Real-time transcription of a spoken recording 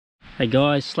Hey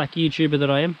guys, slack YouTuber that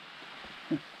I am.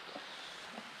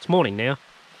 It's morning now.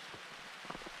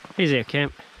 Here's our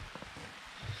camp.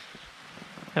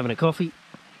 Having a coffee.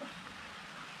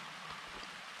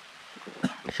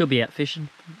 She'll be out fishing.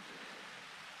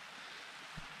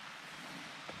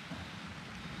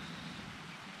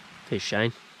 There's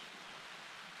Shane.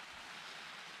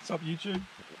 What's up, YouTube?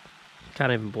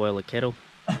 Can't even boil a kettle.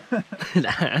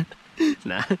 Nah. You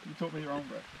taught me wrong,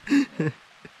 bro.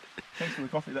 Thanks for the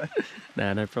coffee, though.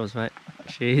 Nah, no problems, mate.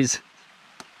 Cheers.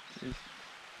 Cheers.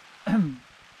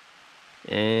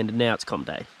 And now it's comp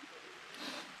day.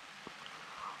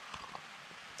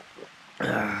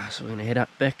 So we're going to head up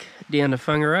back down to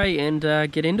Whangarei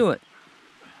and get into it.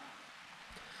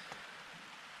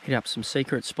 Hit up some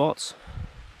secret spots.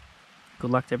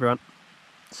 Good luck to everyone.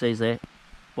 See you there.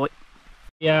 Bye.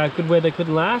 Yeah, good weather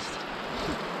couldn't last.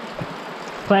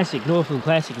 Classic, Northland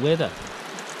classic weather.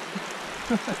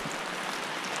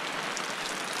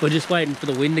 We're just waiting for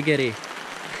the wind to get here.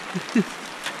 Maybe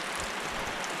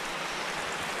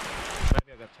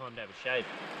I've got time to have a shave.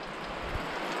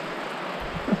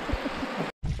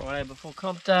 Friday before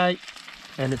comp day,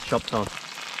 and it's shop time.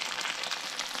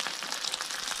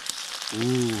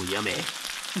 Ooh, yummy.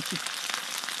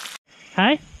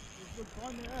 Hey?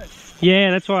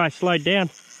 Yeah, that's why I slowed down.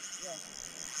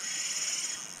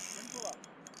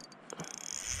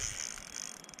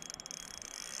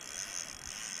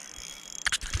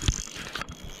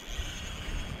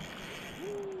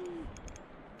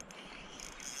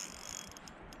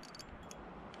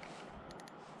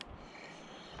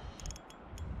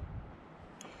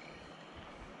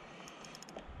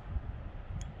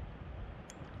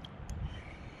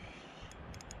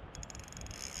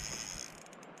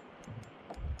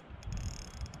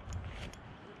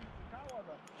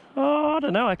 Oh, I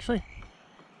don't know actually.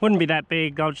 Wouldn't be that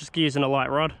big, I was just using a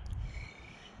light rod.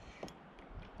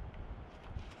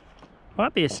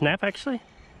 Might be a snap actually.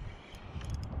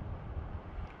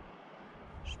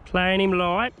 Just playing him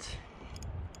light.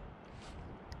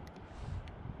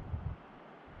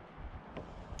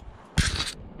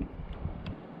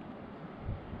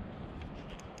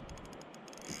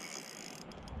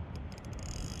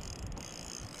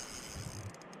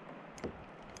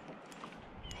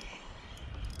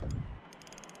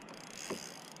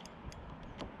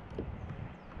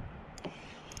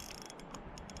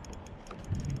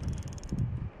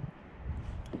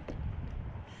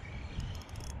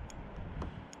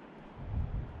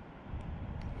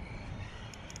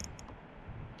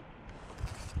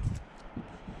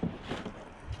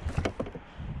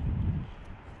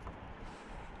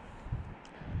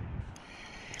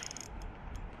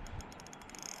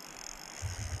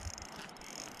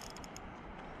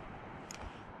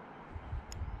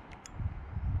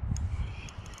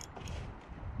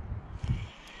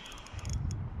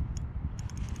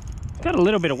 Got a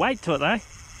little bit of weight to it though.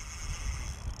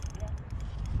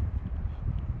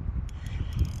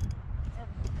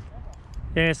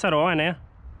 Yeah, so do I now.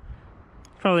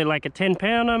 Probably like a 10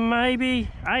 pounder, maybe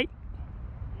 8.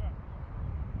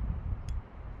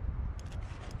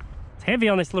 It's heavy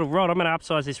on this little rod. I'm going to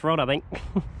upsize this rod, I think.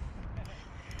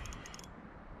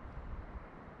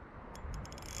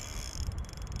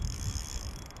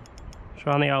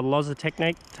 Trying the old Loza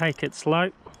technique, take it slow.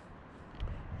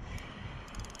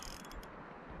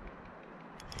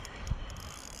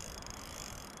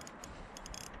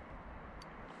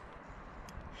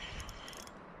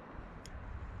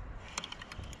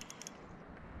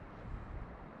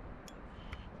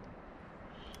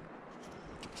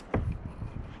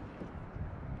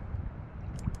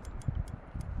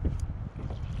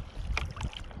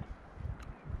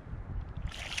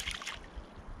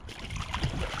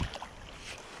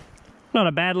 Not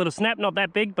a bad little snap, not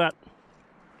that big, but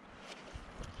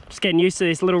just getting used to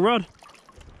this little rod.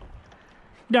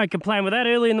 You don't complain with that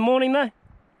early in the morning though.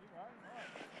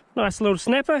 Nice little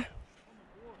snapper.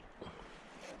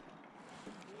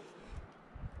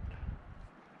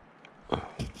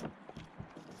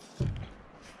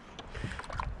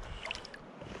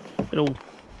 Little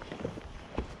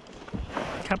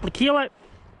couple of kilo.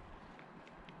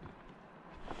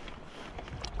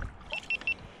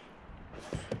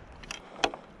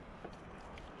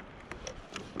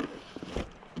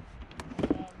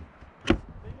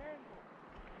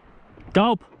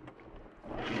 Gulp.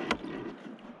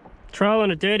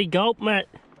 Trolling a dirty gulp, mate.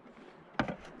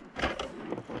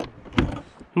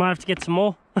 Might have to get some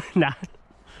more. Nah.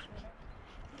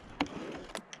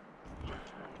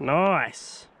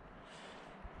 Nice.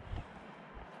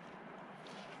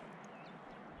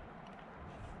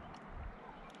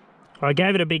 I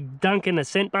gave it a big dunk in the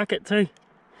scent bucket too.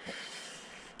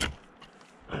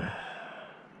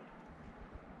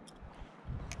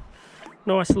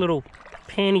 Nice little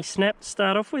panty snap to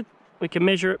start off with. We can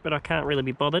measure it, but I can't really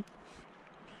be bothered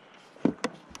to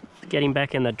get him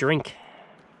back in the drink.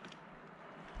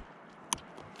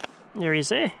 There he is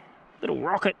there. Little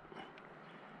rocket.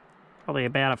 Probably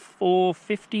about a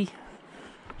 450,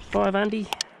 500.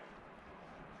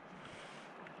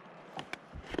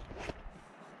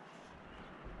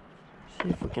 See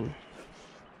if we can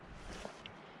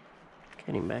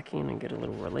get him back in and get a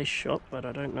little release shot, but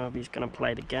I don't know if he's going to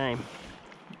play the game.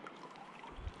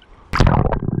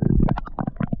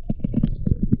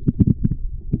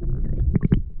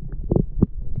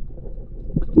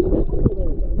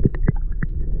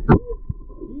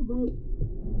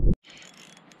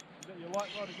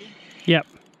 Yep.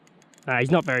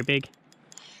 He's not very big.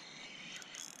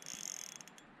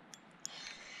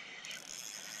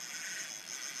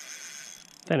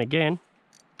 Then again,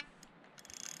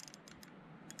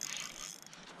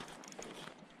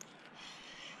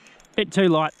 bit too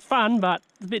light. Fun, but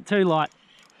a bit too light.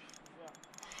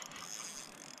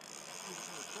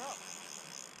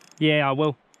 Yeah, I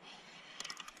will.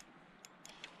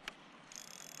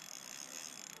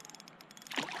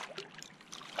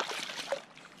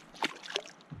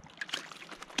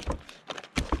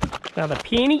 Another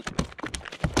peony.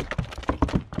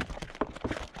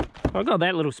 I got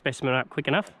that little specimen up quick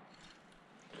enough.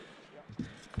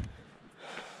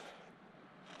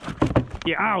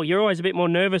 Yeah, oh, you're always a bit more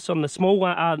nervous on the small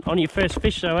one, on your first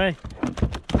fish though, eh?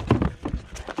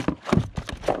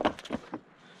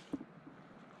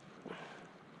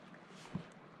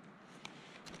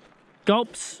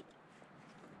 Gulps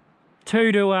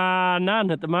 2 to none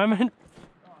at the moment.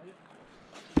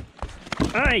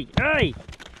 Hey, hey!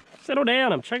 Settle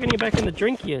down, I'm chucking you back in the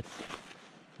drink, you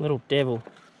little devil.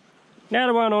 Now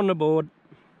to 1 on the board.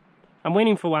 I'm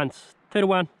winning for once. 2 to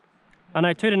 1. I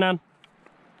know, 2 to none.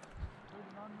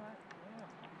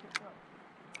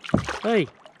 Hey,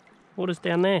 water's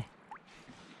down there.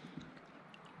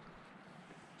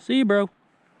 See you, bro.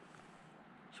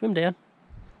 Swim down.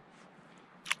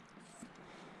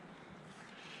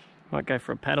 Might go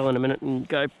for a paddle in a minute and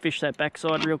go fish that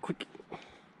backside real quick.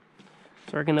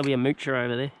 So I reckon there'll be a moocher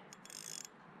over there.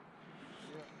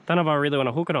 Don't know if I really want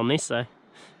to hook it on this though.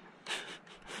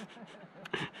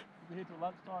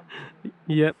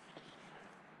 Yep.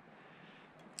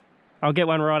 I'll get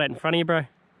one right out in front of you, bro.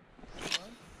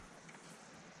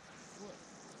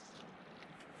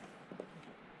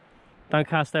 Don't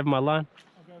cast over my line.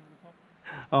 I'll go over the top.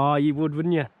 Oh, you would,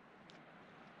 wouldn't you?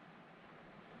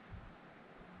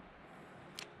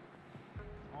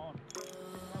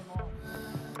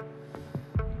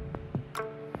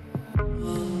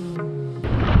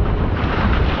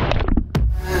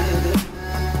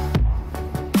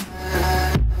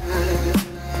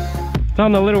 It's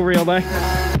on the little reel though.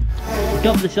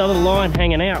 Got this other line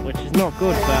hanging out, which is not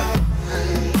good, but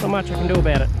not much I can do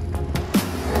about it.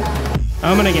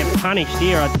 I'm gonna get punished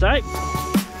here, I'd say.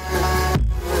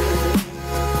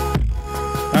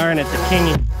 I reckon it's a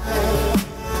kingy.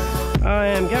 I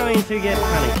am going to get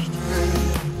punished.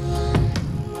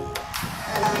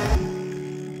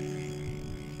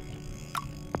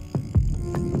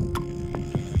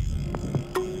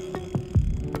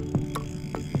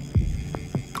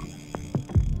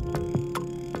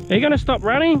 Are you gonna stop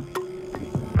running?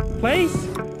 Please?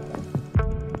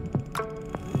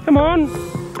 Come on.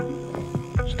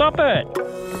 Stop it!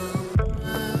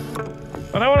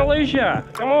 I don't want to lose you.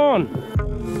 Come on!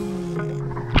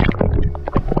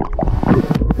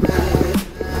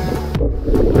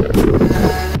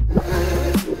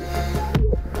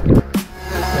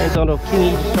 Man's on a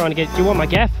kingy, just trying to get. Do you want my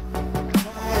gaff?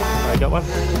 I got one.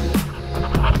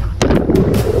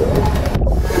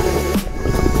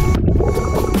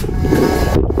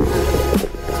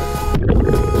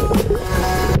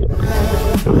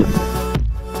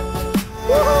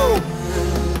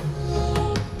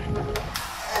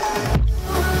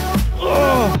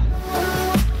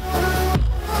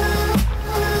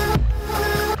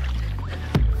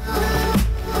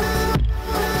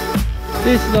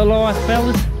 This is the life,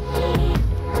 fellas.